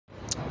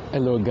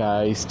Hello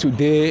guys,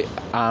 today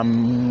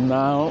I'm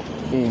now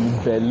in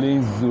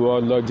Berlin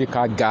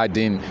Zoological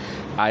Garden.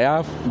 I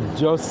have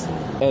just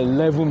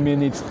 11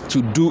 minutes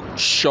to do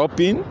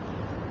shopping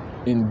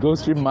in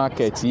grocery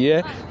market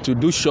here, to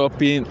do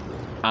shopping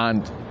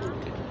and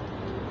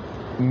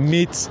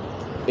meet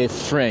a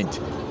friend.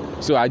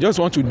 So I just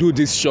want to do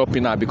this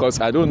shopping now because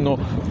I don't know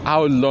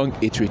how long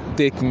it will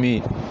take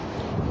me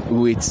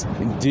with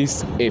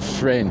this a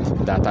friend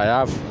that I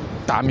have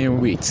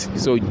timing with.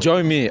 So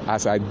join me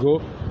as I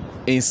go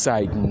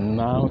inside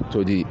now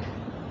to the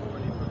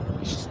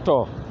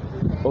store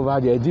over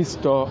there. This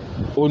store,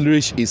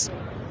 Ullrich, is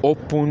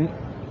open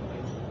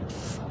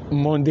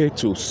Monday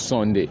to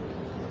Sunday,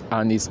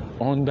 and it's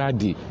under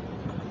the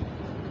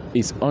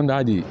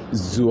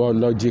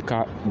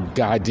zoological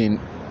garden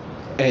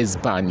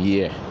S-Bahn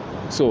here.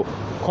 So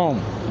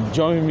come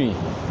join me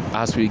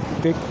as we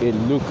take a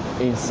look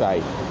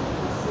inside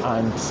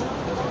and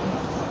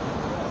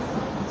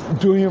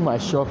doing my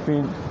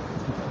shopping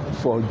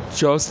for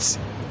just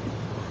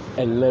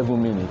 11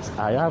 minutes.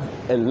 I have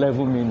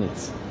 11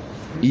 minutes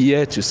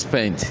here to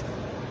spend.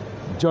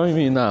 Join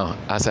me now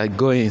as I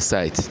go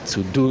inside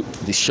to do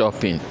the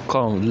shopping.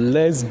 Come,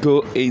 let's go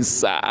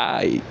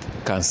inside. You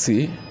can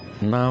see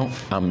now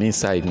I'm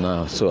inside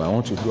now, so I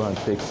want to go and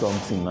take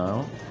something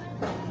now.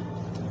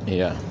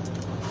 Yeah,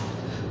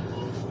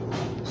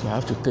 so I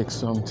have to take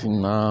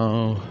something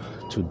now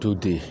to do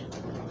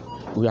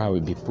where I will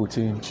be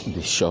putting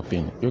the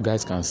shopping. You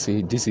guys can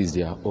see this is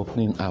their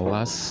opening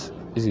hours.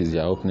 This is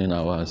their opening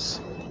hours.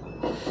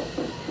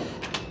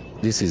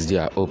 This is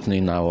their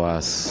opening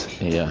hours.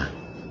 Yeah.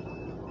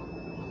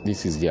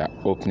 This is their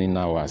opening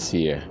hours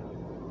here.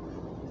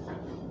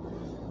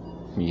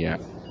 Yeah.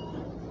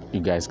 You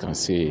guys can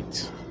see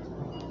it.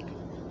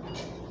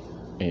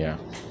 Yeah.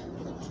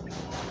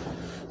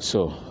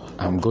 So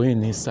I'm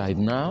going inside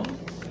now.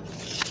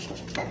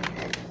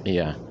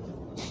 Yeah.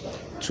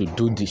 To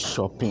do the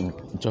shopping.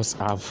 Just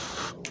have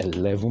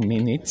 11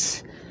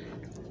 minutes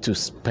to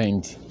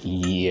spend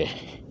here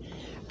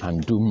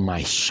and do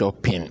my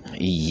shopping.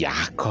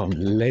 Yeah, come,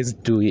 let's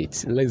do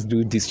it. Let's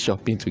do this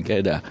shopping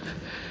together.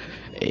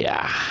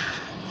 Yeah.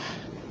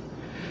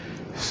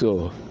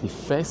 So the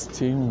first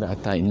thing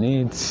that I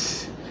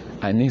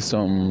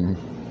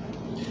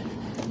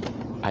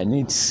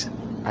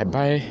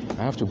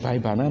have to buy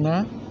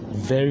banana,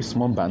 very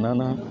small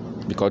banana,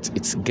 because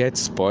it gets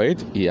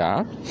spoiled.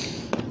 Yeah.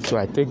 So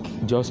I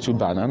take just 2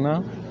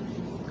 banana,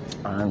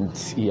 and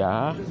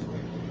yeah,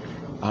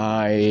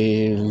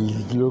 I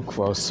look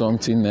for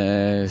something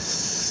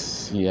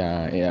else.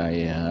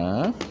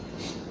 Yeah.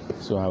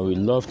 So I would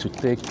love to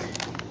take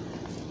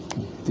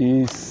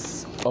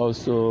this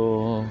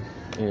also.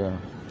 Yeah,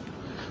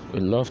 we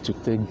love to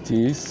take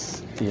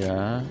this.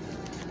 Yeah.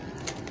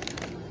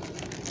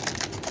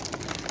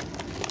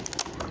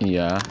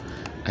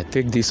 I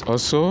take this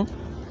also.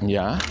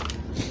 Yeah.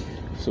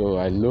 So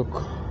I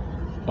look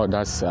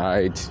other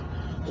side,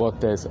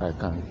 what else I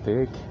can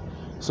take.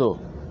 So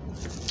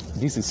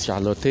this is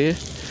Charlotte.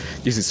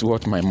 This is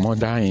what my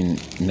mother in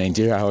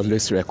Nigeria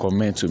always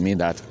recommend to me,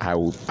 that I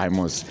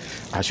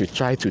should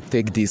try to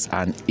take this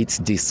and eat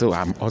this. So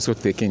I'm also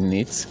taking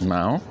it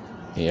now.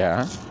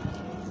 Yeah.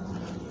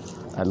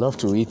 I love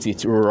to eat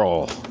it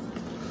raw.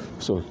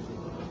 So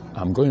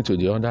I'm going to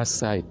the other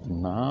side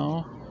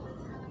now.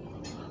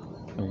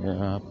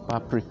 Yeah,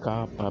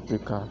 paprika.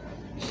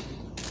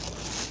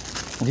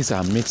 These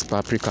are mixed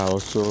paprika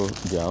also.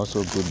 They are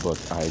also good,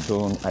 but I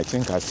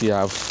think I still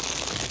have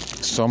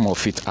some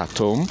of it at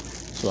home,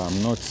 so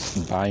I'm not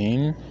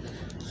buying.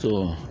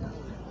 So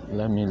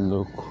let me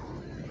look.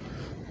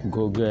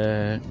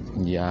 Google.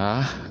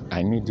 Yeah,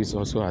 I need this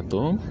also at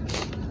home.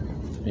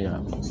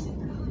 Yeah.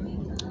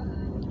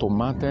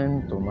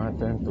 Tomato.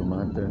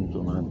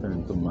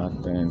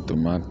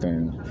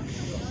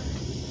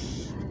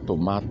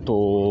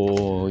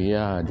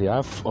 Yeah, they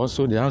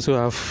also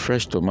have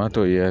fresh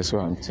tomato here, so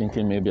I'm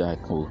thinking maybe I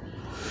could,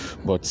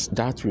 but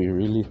that will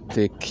really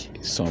take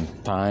some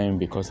time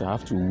because I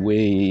have to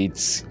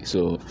wait.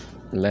 So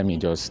let me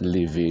just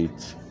leave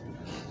it.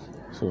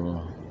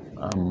 So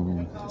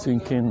I'm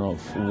thinking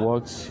of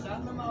what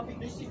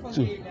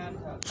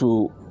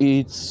to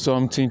eat,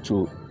 something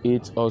to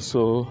eat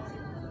also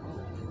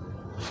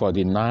for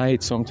the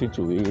night, something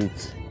to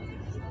eat.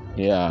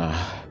 Yeah.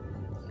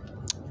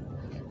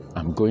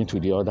 I'm going to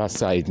the other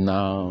side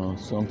now.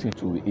 Something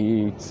to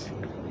eat,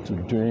 to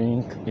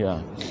drink.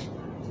 Yeah.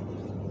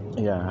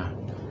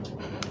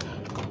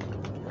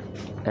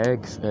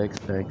 Eggs.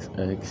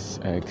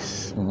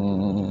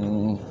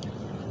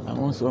 I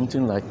want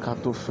something like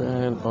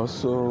kartoffel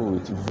also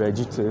with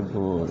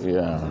vegetable.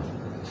 Yeah.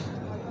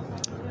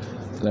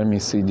 Let me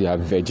see their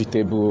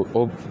vegetable.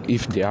 Oh,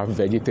 if they have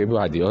vegetable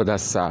at the other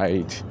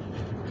side.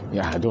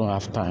 Yeah, I don't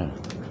have time.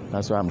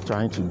 That's why I'm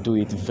trying to do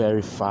it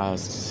very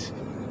fast.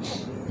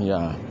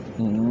 Yeah.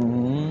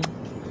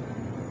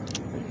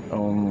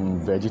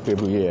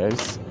 Vegetable,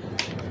 yes.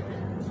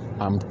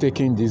 I'm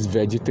taking this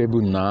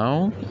vegetable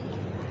now.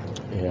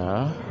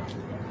 Yeah.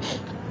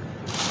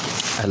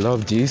 I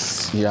love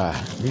this. Yeah,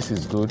 this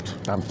is good.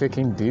 I'm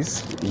taking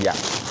this. Yeah.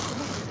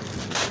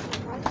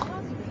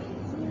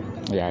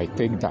 Yeah, I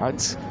take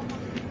that.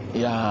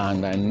 Yeah,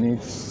 and I need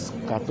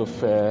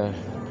kartoffel.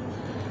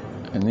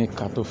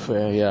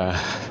 Yeah.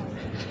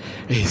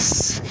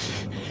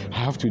 I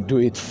have to do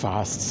it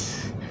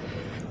fast.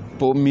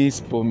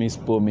 Pomies.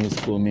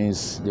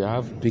 They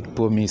have big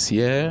pomies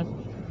here.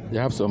 They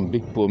have some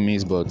big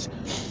pomies, but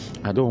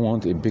I don't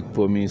want a big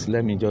pomies.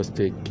 Let me just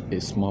take a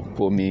small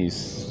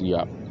pomies.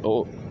 Yeah.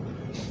 Oh,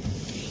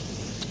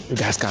 you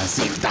guys can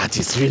see that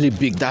is really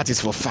big. That is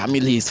for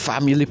family. It's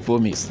family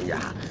pomies.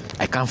 Yeah,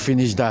 I can't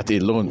finish that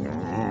alone.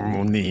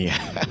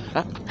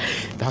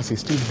 That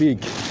is too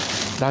big.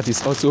 That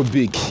is also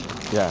big.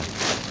 Yeah.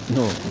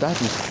 No,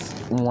 that is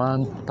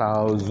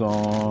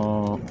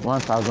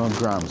 1,000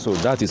 grams. So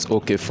that is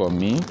okay for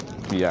me.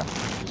 Yeah.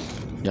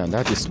 Yeah,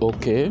 that is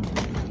okay.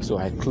 So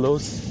I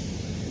close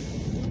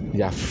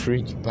their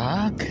fridge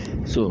bag.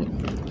 So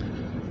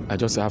I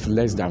just have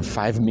less than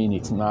 5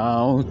 minutes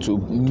now to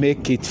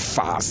make it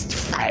fast.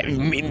 5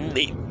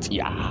 minutes.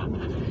 Yeah.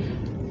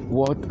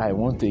 What I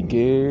want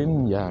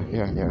again. Yeah.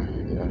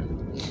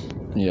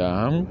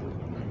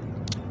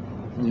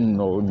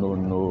 No,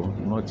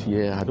 not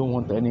here. I don't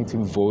want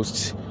anything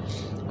voiced.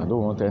 I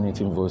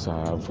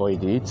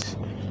avoid it.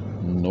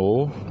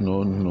 No.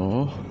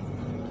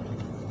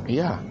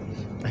 Yeah,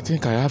 I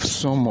think I have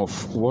some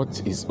of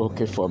what is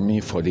okay for me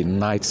for the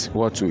night,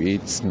 what to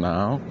eat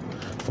now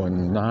for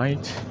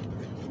night.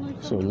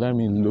 So let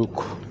me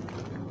look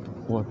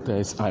what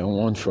else I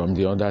want from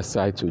the other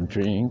side to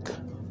drink.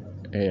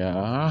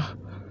 Yeah.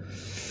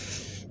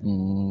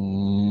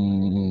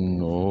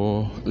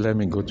 No, let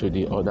me go to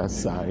the other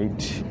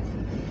side.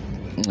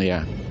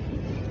 Yeah.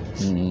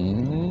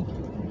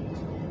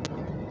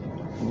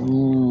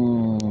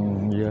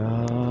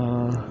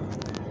 Yeah.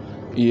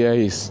 Here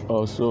is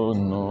also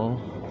no.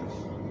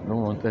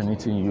 Don't want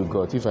anything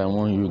yogurt. If I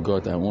want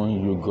yogurt,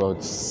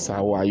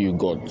 sour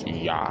yogurt.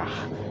 Yeah.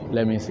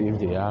 Let me see if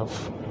they have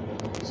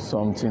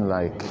something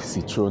like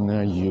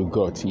citronella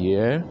yogurt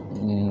here.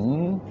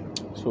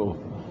 So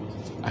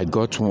I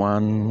got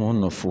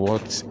one of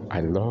what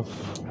I love.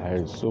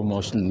 I so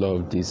much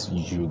love this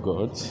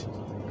yogurt.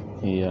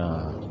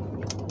 Yeah.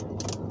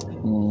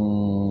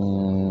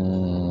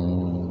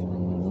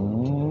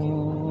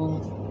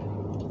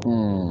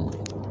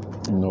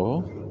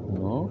 No.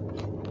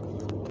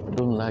 I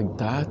don't like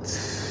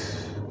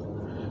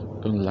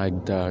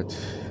that.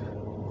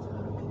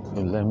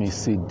 But let me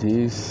see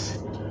this.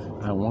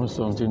 I want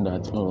something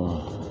that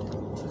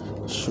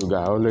sugar.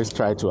 I always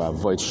try to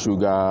avoid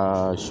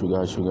sugar.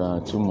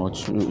 Too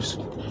much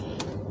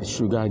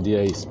sugar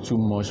there is too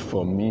much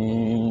for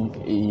me.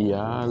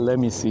 Yeah, let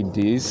me see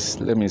this.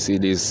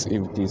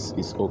 If this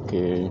is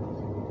okay.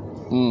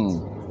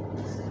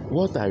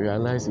 What I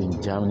realize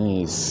in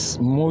Germany is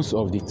most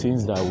of the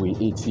things that we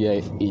eat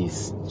here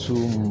is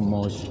too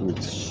much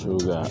with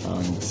sugar,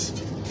 and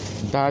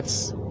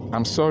that's,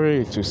 I'm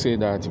sorry to say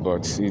that,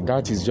 but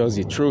that is just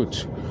the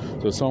truth.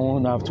 So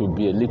someone have to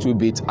be a little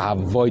bit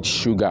avoid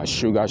sugar.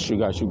 Sugar is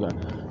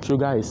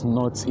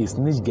not, it's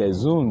nicht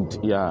gesund.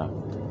 Yeah.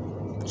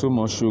 Too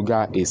much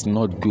sugar is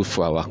not good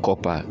for our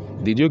copper.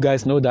 Did you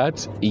guys know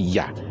that?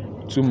 Yeah.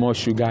 Too much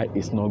sugar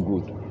is not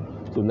good.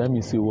 So let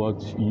me see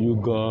what you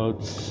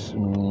got.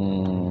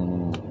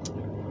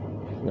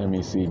 Let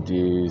me see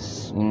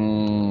this.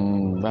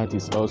 That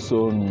is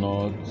also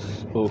not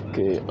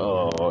okay.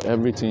 Oh,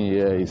 everything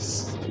here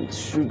is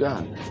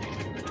sugar.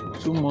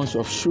 Too much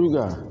of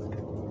sugar.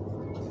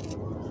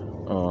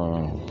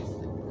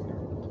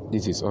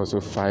 This is also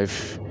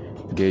 5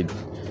 gauge.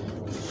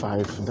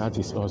 5. That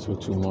is also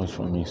too much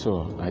for me.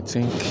 So I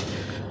think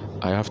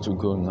I have to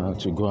go now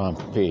to go and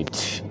pay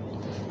it.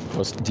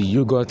 Because the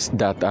yogurt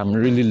that I'm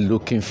really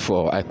looking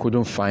for, I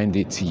couldn't find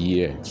it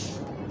here.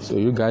 So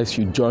you guys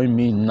should join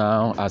me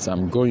now as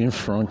I'm going in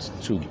front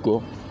to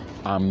go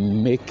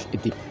and make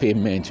the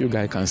payment. You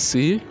guys can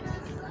see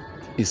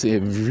it's a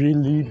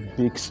really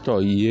big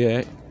store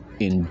here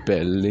in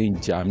Berlin,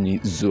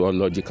 Germany,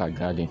 Zoological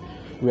Garden,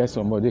 where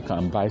somebody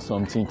can buy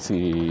something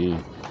till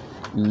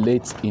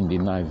late in the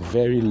night,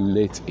 very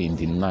late in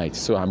the night.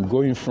 So I'm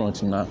going in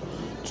front now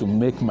to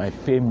make my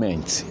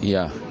payment.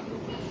 Yeah.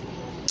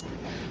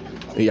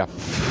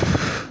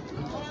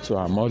 So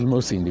I'm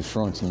almost in the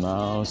front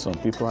now. Some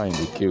people are in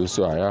the queue,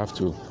 so I have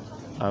to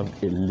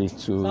have a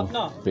little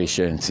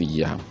patience.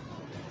 Yeah.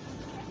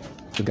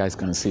 You guys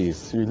can see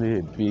it's really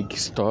a big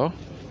store.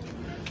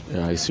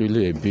 Yeah, it's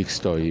really a big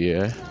store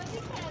here.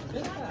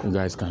 You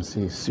guys can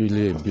see it's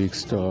really a big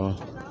store.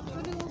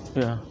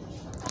 Yeah,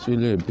 it's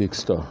really a big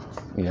store.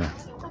 Yeah.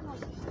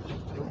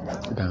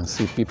 You can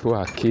see people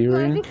are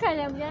queuing.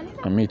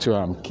 And me too,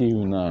 I'm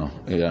queuing now.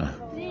 Yeah.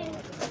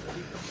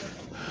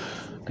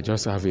 I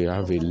just have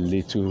a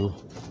little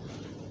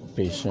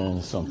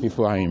patience. Some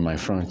people are in my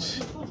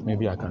front.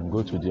 Maybe I can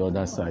go to the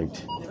other side.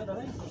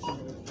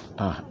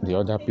 The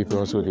other people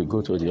also, they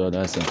go to the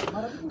other side.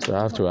 So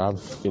I have to have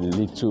a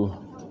little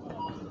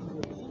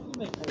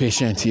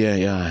patient here.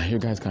 Yeah, you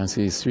guys can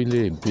see it's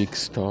really a big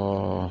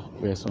store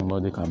where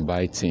somebody can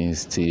buy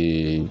things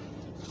till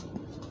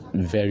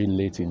very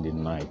late in the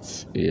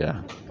night.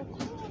 Yeah.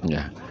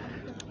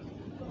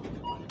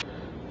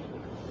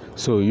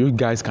 So you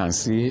guys can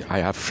see I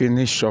have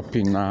finished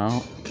shopping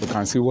now. You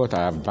can see what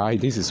I have buy.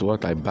 This is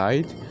what I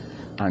buy,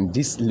 and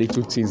these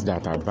little things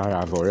that I buy,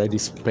 I've already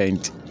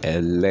spent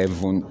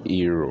 11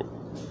 euro,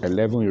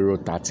 11 euro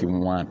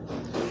 31.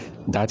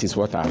 That is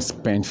what I have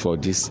spent for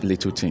these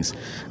little things.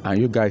 And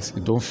you guys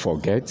don't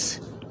forget,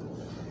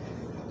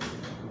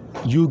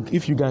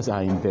 if you guys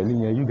are in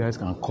Berlin, you guys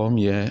can come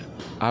here,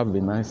 have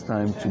a nice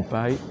time to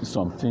buy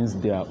some things.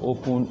 They are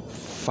open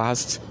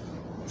fast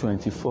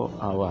 24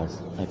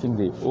 hours. I think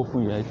they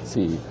open here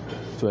till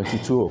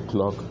 22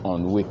 o'clock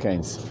on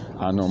weekends,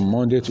 and on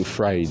Monday to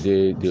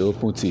Friday they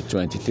open till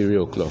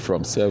 23 o'clock,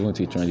 from 7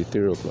 to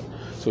 23 o'clock.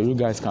 So you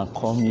guys can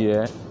come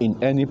here in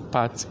any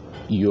part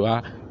you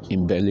are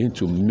in Berlin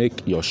to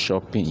make your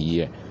shopping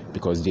here,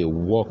 because they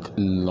work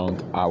long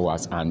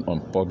hours and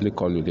on public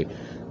holiday.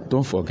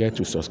 Don't forget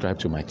to subscribe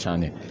to my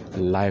channel,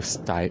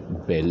 Lifestyle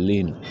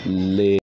Berlin.